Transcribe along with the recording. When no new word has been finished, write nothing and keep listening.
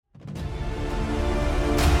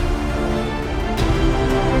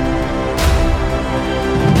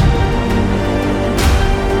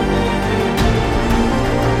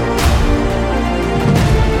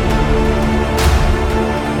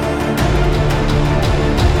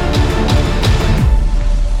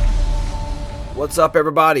What's up,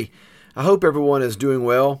 everybody? I hope everyone is doing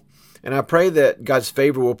well, and I pray that God's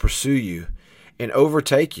favor will pursue you and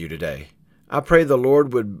overtake you today. I pray the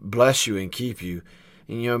Lord would bless you and keep you,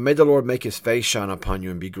 and may the Lord make his face shine upon you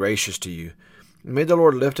and be gracious to you. May the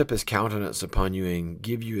Lord lift up his countenance upon you and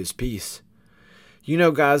give you his peace.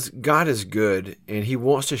 Guys, God is good, and he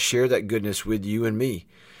wants to share that goodness with you and me.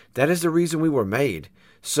 That is the reason we were made,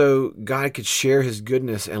 so God could share his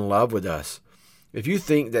goodness and love with us. If you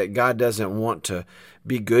think that God doesn't want to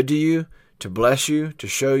be good to you, to bless you, to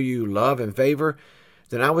show you love and favor,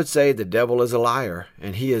 then I would say the devil is a liar,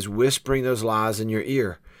 and he is whispering those lies in your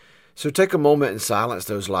ear. So take a moment and silence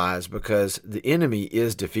those lies, because the enemy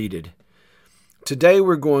is defeated. Today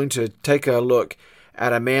we're going to take a look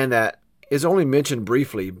at a man that is only mentioned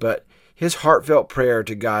briefly, but his heartfelt prayer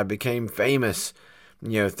to God became famous,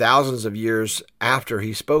 thousands of years after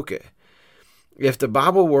he spoke it. If the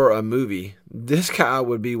Bible were a movie, this guy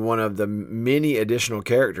would be one of the many additional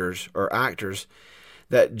characters or actors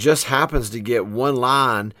that just happens to get one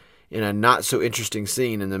line in a not-so-interesting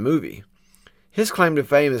scene in the movie. His claim to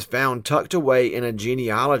fame is found tucked away in a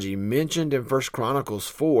genealogy mentioned in 1 Chronicles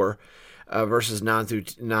 4, verses 9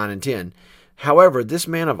 and 10. However, this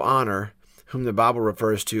man of honor, whom the Bible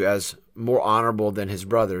refers to as more honorable than his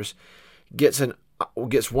brothers, gets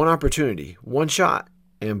one opportunity, one shot,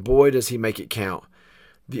 and boy does he make it count.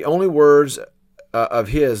 The only words of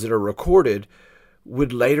his that are recorded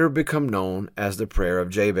would later become known as the prayer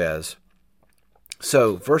of Jabez.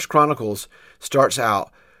 So, 1 Chronicles starts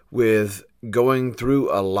out with going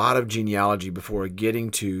through a lot of genealogy before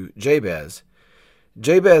getting to Jabez.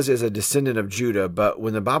 Jabez is a descendant of Judah, but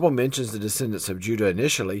when the Bible mentions the descendants of Judah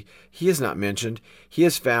initially, he is not mentioned. He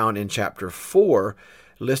is found in chapter 4,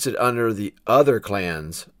 listed under the other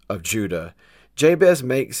clans of Judah. Jabez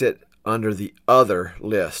makes it under the other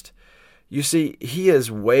list. You see, he is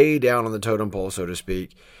way down on the totem pole, so to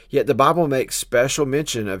speak, yet the Bible makes special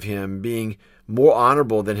mention of him being more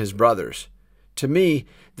honorable than his brothers. To me,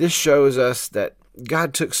 this shows us that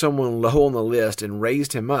God took someone low on the list and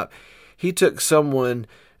raised him up. He took someone,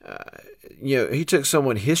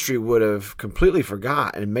 history would have completely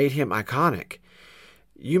forgot and made him iconic.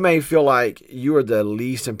 You may feel like you are the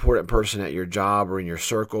least important person at your job or in your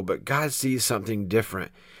circle, but God sees something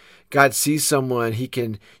different. God sees someone he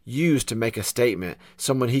can use to make a statement,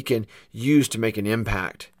 someone he can use to make an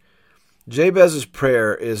impact. Jabez's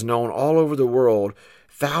prayer is known all over the world.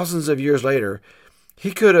 Thousands of years later,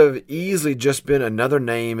 he could have easily just been another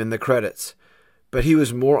name in the credits, but he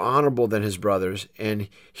was more honorable than his brothers, and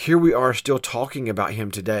here we are still talking about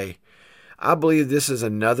him today. I believe this is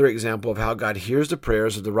another example of how God hears the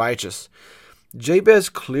prayers of the righteous. Jabez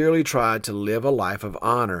clearly tried to live a life of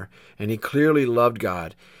honor, and he clearly loved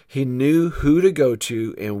God. He knew who to go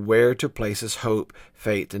to and where to place his hope,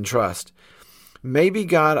 faith, and trust. Maybe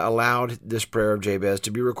God allowed this prayer of Jabez to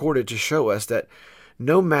be recorded to show us that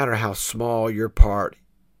no matter how small your part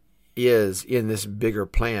is in this bigger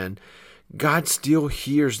plan, God still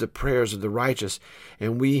hears the prayers of the righteous,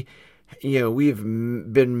 and we've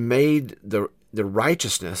been made the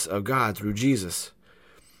righteousness of God through Jesus.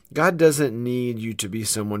 God doesn't need you to be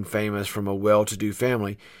someone famous from a well-to-do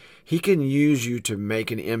family. He can use you to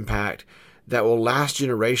make an impact that will last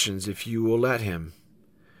generations if you will let him.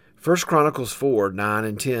 1 Chronicles 4, 9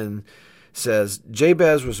 and 10 says,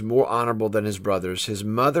 Jabez was more honorable than his brothers. His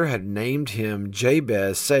mother had named him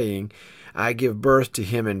Jabez, saying, I give birth to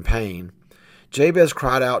him in pain. Jabez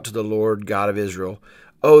cried out to the Lord God of Israel,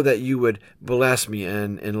 Oh, that you would bless me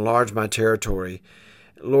and enlarge my territory.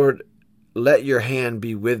 Lord, let your hand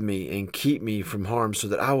be with me and keep me from harm so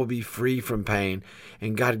that I will be free from pain.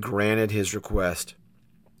 And God granted his request.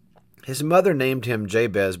 His mother named him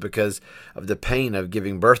Jabez because of the pain of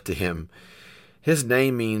giving birth to him. His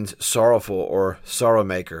name means sorrowful or sorrow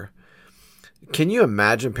maker. Can you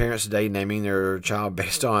imagine parents today naming their child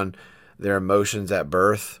based on their emotions at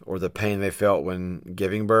birth or the pain they felt when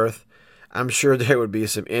giving birth? I'm sure there would be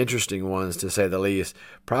some interesting ones, to say the least,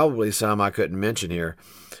 probably some I couldn't mention here,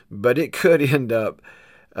 but it could end up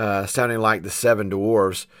sounding like the Seven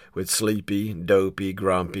Dwarfs with sleepy, dopey,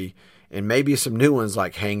 grumpy, and maybe some new ones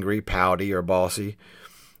like hangry, pouty, or bossy.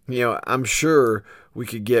 I'm sure we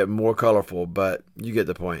could get more colorful, but you get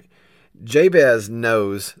the point. Jabez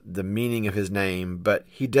knows the meaning of his name, but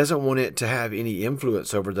he doesn't want it to have any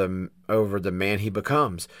influence over the man he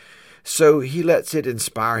becomes. So he lets it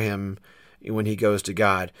inspire him when he goes to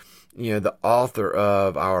God, the author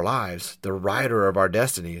of our lives, the writer of our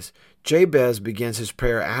destinies. Jabez begins his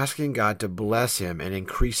prayer asking God to bless him and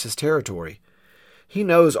increase his territory. He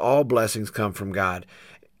knows all blessings come from God,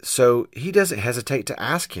 so he doesn't hesitate to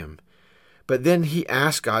ask him. But then he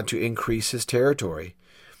asked God to increase his territory.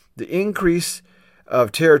 The increase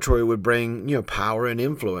of territory would bring, power and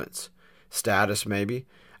influence, status maybe.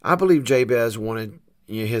 I believe Jabez wanted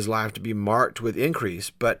his life to be marked with increase,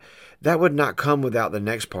 but that would not come without the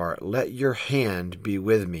next part. Let your hand be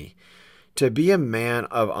with me. To be a man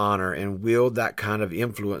of honor and wield that kind of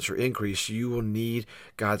influence or increase, you will need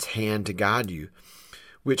God's hand to guide you,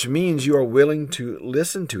 which means you are willing to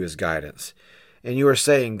listen to his guidance. And you are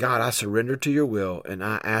saying, God, I surrender to your will, and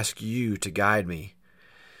I ask you to guide me.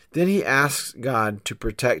 Then he asks God to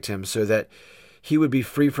protect him so that he would be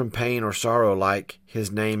free from pain or sorrow like his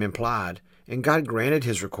name implied. And God granted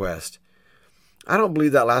his request. I don't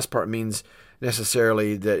believe that last part means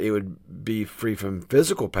necessarily that it would be free from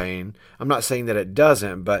physical pain. I'm not saying that it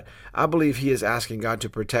doesn't, but I believe he is asking God to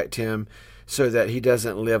protect him so that he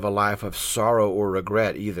doesn't live a life of sorrow or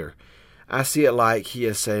regret either. I see it like he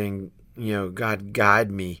is saying, God,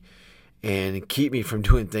 guide me and keep me from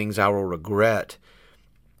doing things I will regret.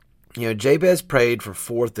 Jabez prayed for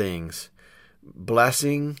 4 things: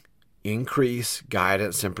 blessing, increase,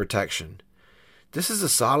 guidance, and protection. This is a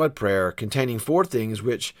solid prayer containing 4 things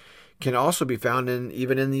which can also be found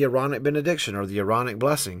even in the Aaronic benediction or the Aaronic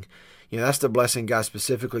blessing. That's the blessing God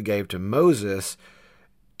specifically gave to Moses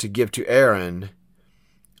to give to Aaron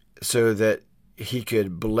so that he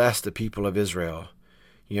could bless the people of Israel.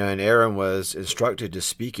 And Aaron was instructed to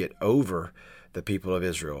speak it over the people of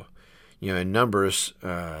Israel. In Numbers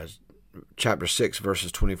chapter 6,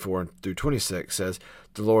 verses 24 through 26 says,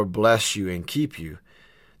 "The Lord bless you and keep you.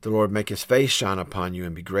 The Lord make his face shine upon you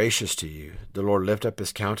and be gracious to you. The Lord lift up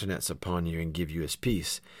his countenance upon you and give you his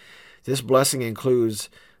peace." This blessing includes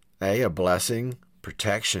a blessing,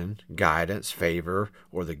 protection, guidance, favor,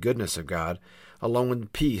 or the goodness of God, along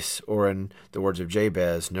with peace, or in the words of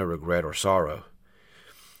Jabez, no regret or sorrow.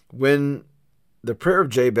 When the prayer of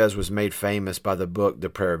Jabez was made famous by the book The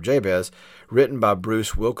Prayer of Jabez, written by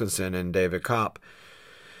Bruce Wilkinson and David Kopp,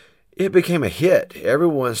 it became a hit.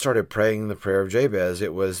 Everyone started praying the prayer of Jabez.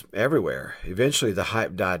 It was everywhere. Eventually the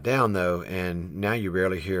hype died down, though, and now you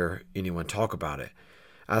rarely hear anyone talk about it.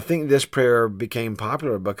 I think this prayer became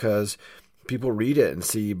popular because people read it and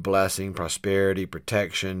see blessing, prosperity,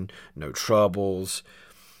 protection, no troubles.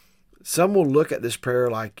 Some will look at this prayer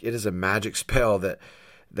like it is a magic spell that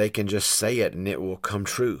they can just say it and it will come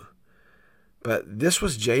true. But this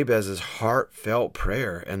was Jabez's heartfelt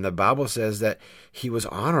prayer, and the Bible says that he was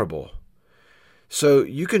honorable. So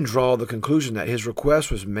you can draw the conclusion that his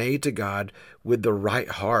request was made to God with the right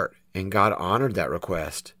heart, and God honored that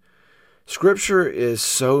request. Scripture is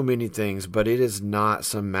so many things, but it is not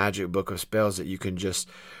some magic book of spells that you can just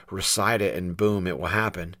recite it and boom, it will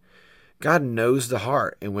happen. God knows the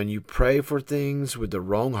heart, and when you pray for things with the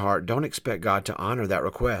wrong heart, don't expect God to honor that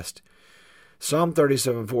request. Psalm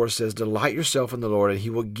 37:4 says, "Delight yourself in the Lord, and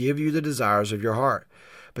he will give you the desires of your heart."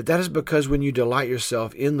 But that is because when you delight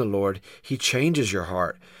yourself in the Lord, he changes your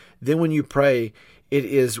heart. Then when you pray, it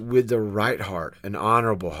is with the right heart, an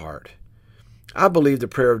honorable heart. I believe the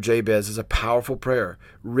prayer of Jabez is a powerful prayer,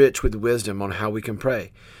 rich with wisdom on how we can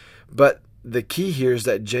pray. But the key here is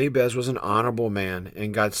that Jabez was an honorable man,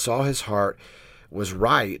 and God saw his heart was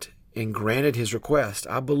right and granted his request.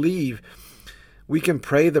 I believe we can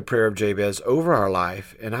pray the prayer of Jabez over our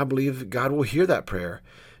life, and I believe God will hear that prayer.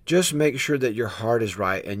 Just make sure that your heart is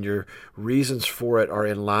right and your reasons for it are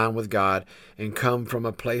in line with God and come from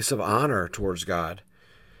a place of honor towards God.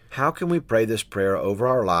 How can we pray this prayer over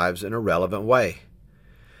our lives in a relevant way?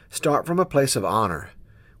 Start from a place of honor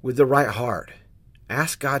with the right heart.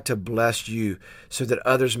 Ask God to bless you so that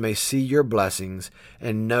others may see your blessings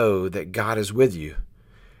and know that God is with you.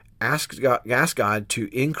 Ask God to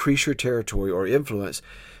increase your territory or influence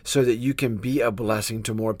so that you can be a blessing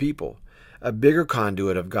to more people, a bigger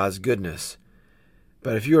conduit of God's goodness.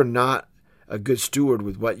 But if you are not a good steward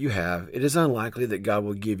with what you have, it is unlikely that God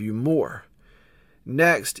will give you more.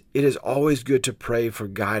 Next, it is always good to pray for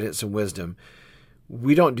guidance and wisdom.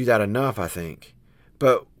 We don't do that enough, I think.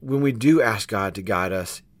 But when we do ask God to guide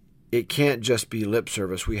us, it can't just be lip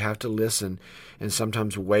service. We have to listen and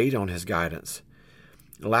sometimes wait on his guidance.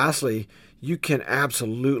 Lastly, you can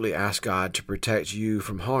absolutely ask God to protect you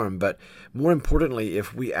from harm, but more importantly,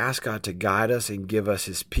 if we ask God to guide us and give us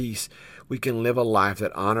his peace, we can live a life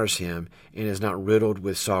that honors him and is not riddled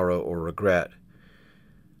with sorrow or regret.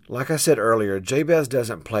 Like I said earlier, Jabez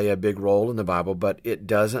doesn't play a big role in the Bible, but it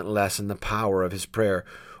doesn't lessen the power of his prayer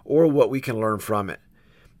or what we can learn from it.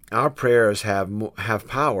 Our prayers have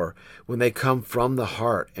power when they come from the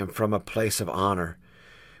heart and from a place of honor.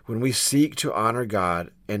 When we seek to honor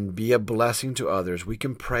God and be a blessing to others, we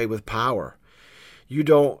can pray with power. You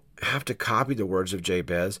don't have to copy the words of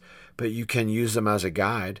Jabez, but you can use them as a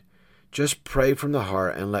guide. Just pray from the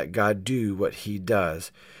heart and let God do what he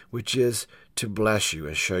does, which is to bless you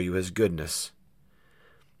and show you his goodness.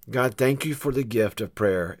 God, thank you for the gift of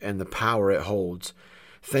prayer and the power it holds.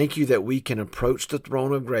 Thank you that we can approach the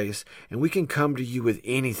throne of grace and we can come to you with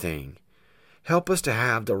anything. Help us to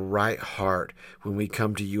have the right heart when we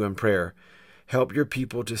come to you in prayer. Help your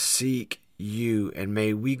people to seek you, and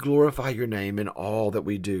may we glorify your name in all that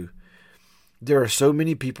we do. There are so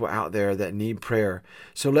many people out there that need prayer,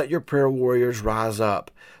 so let your prayer warriors rise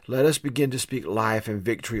up. Let us begin to speak life and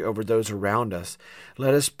victory over those around us.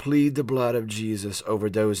 Let us plead the blood of Jesus over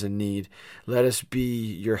those in need. Let us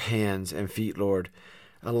be your hands and feet, Lord.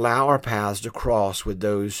 Allow our paths to cross with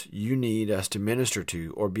those you need us to minister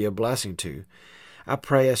to or be a blessing to. I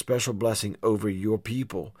pray a special blessing over your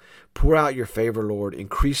people. Pour out your favor, Lord.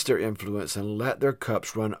 Increase their influence and let their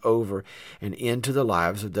cups run over and into the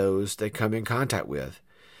lives of those they come in contact with.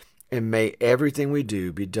 And may everything we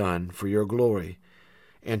do be done for your glory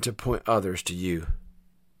and to point others to you.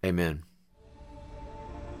 Amen.